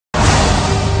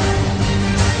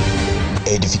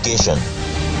edification.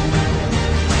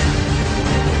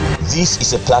 This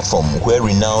is a platform where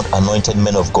renowned anointed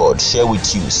men of God share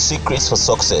with you secrets for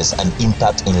success and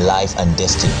impact in life and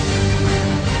destiny.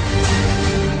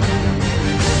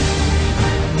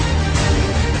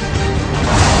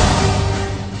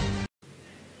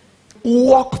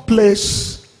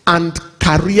 Workplace and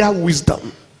career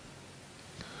wisdom.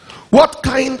 What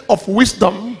kind of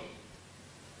wisdom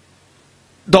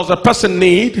does a person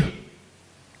need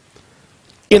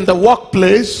in the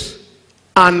workplace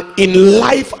and in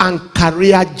life and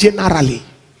career generally?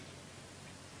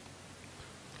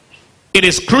 It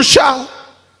is crucial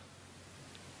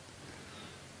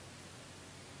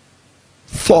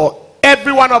for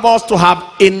every one of us to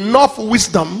have enough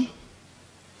wisdom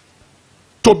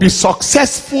to be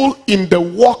successful in the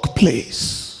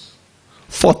workplace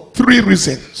for 3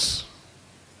 reasons.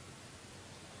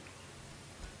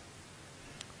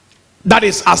 That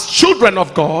is, as children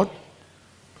of God,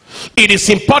 it is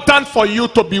important for you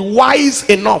to be wise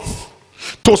enough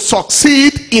to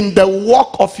succeed in the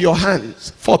work of your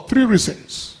hands for 3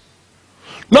 reasons.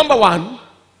 Number 1,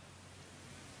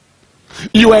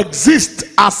 you exist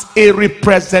as a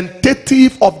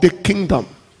representative of the kingdom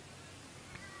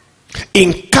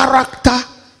in character,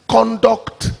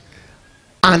 conduct,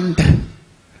 and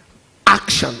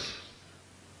action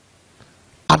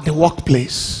at the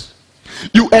workplace.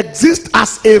 You exist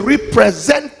as a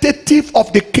representative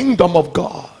of the kingdom of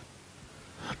God.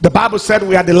 The Bible said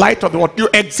we are the light of the world. You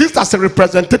exist as a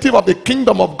representative of the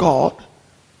kingdom of God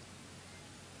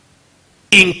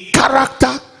in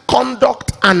character,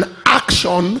 conduct, and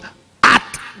action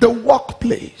at the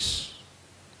workplace.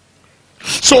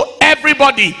 So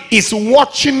everybody is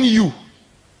watching you.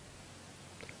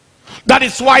 That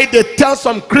is why they tell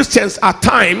some Christians at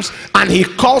times, and he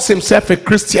calls himself a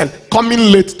Christian,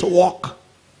 coming late to work.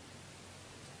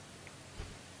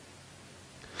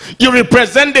 You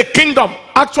represent the kingdom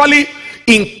actually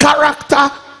in character,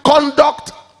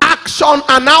 conduct, action,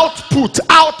 and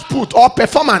output or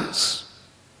performance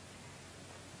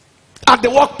at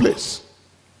the workplace.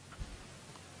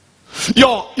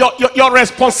 Your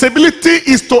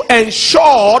responsibility is to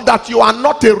ensure that you are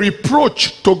not a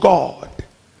reproach to God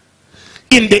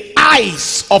in the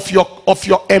eyes of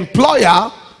your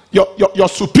employer, your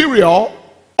superior,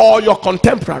 or your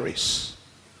contemporaries.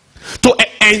 To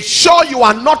ensure you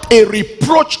are not a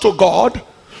reproach to God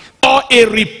or a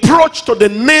reproach to the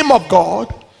name of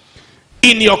God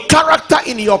in your character,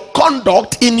 in your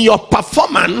conduct, in your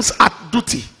performance at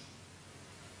duty.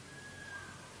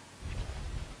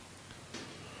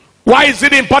 Why is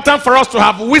it important for us to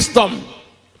have wisdom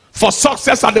for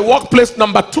success at the workplace?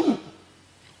 Number 2,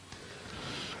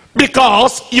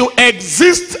 because you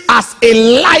exist as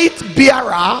a light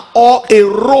bearer or a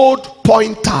road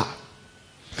pointer.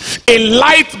 A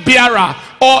light bearer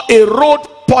or a road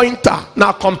pointer.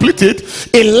 Now complete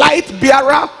it. A light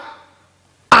bearer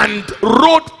and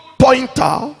road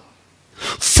pointer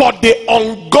for the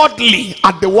ungodly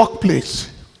at the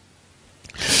workplace.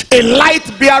 A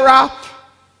light bearer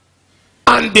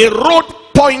and a road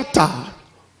pointer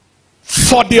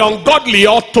for the ungodly,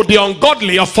 or to the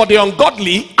ungodly, or for the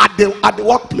ungodly at the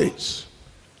workplace.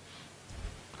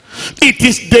 It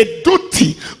is the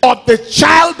duty of the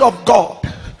child of God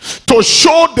to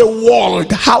show the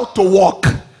world how to walk.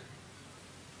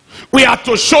 We are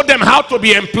to show them how to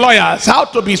be employers, how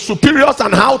to be superiors,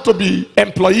 and how to be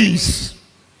employees.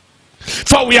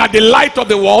 For we are the light of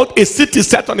the world. A city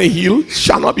set on a hill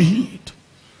shall not be hid.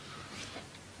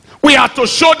 We are to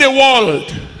show the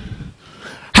world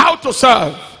how to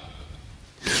serve.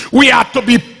 We are to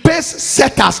be pace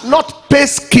setters, not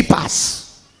pace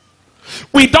keepers.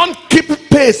 We don't keep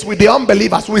pace with the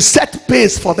unbelievers. We set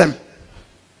pace for them.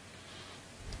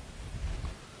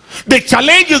 The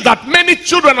challenge is that many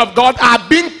children of God are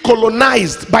being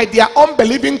colonized by their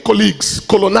unbelieving colleagues.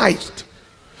 Colonized.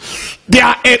 They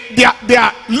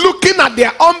are looking at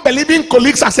their unbelieving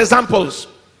colleagues as examples.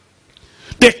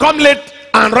 They come late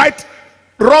and write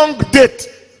wrong date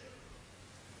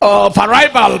of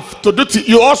arrival to duty.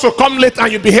 You also come late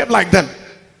and you behave like them.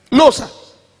 No, sir.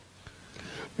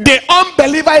 The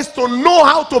unbeliever is to know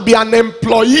how to be an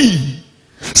employee,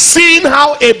 seeing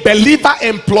how a believer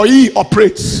employee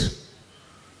operates.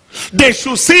 They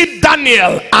should see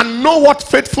Daniel and know what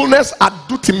faithfulness at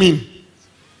duty means.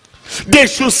 They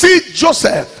should see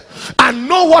Joseph and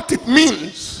know what it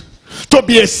means to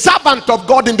be a servant of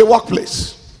God in the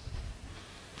workplace.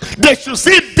 They should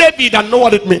see David and know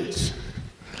what it means.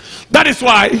 That is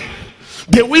why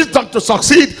the wisdom to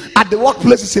succeed at the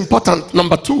workplace is important.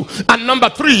 Number 2. And number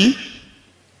 3,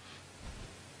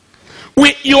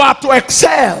 you are to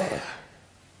excel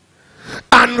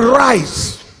and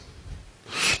rise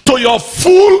to your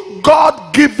full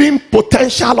God-given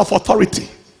potential of authority.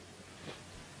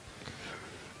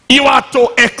 You are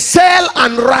to excel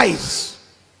and rise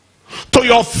to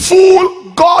your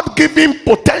full God-given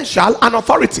potential and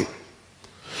authority.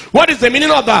 What is the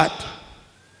meaning of that?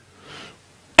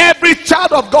 Every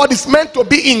child of God is meant to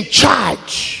be in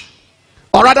charge.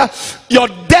 Or rather, your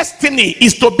destiny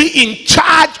is to be in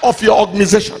charge of your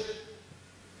organization.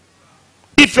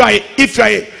 If you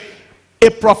are a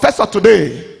professor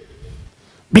today,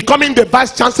 becoming the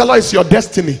vice chancellor is your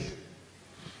destiny.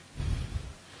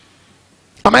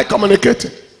 Am I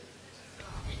communicating?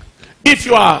 If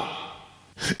you are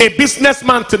a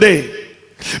businessman today,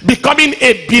 becoming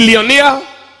a billionaire,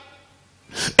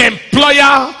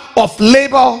 employer of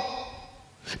labor,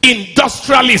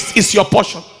 industrialist is your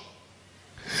portion.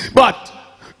 But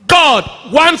God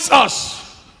wants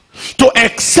us to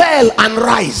excel and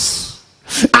rise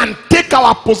and take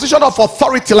our position of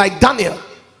authority like Daniel,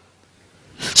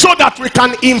 so that we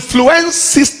can influence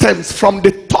systems from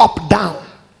the top down.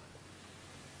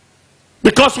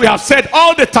 Because we have said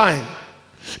all the time,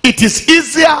 it is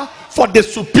easier for the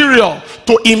superior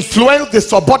to influence the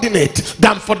subordinate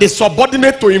than for the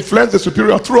subordinate to influence the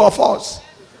superior. True or false?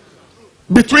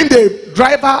 Between the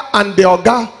driver and the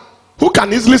oga, who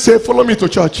can easily say, follow me to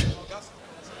church?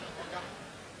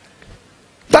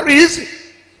 Very easy.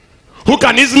 Who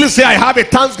can easily say, I have a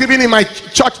Thanksgiving in my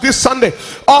church this Sunday.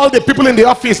 All the people in the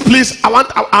office, please,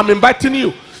 I'm inviting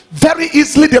you. Very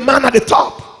easily the man at the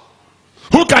top.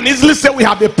 Who can easily say, we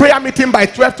have a prayer meeting by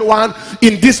 12 to 1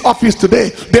 in this office today?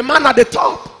 The man at the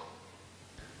top.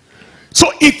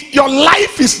 So if your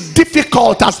life is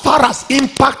difficult as far as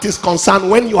impact is concerned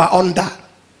when you are under.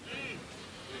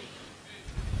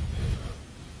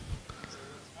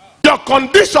 Your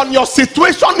condition, your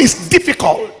situation is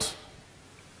difficult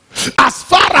as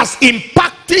far as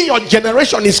impacting your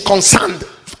generation is concerned,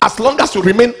 as long as you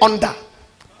remain under.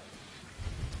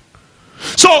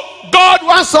 So God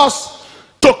wants us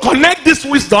to connect this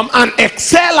wisdom and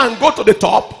excel and go to the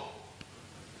top.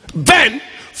 Then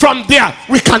from there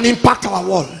we can impact our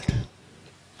world.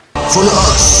 Follow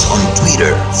us on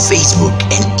Twitter, Facebook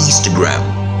and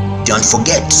Instagram. Don't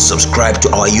forget to subscribe to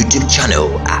our YouTube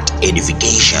channel at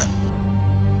Edification.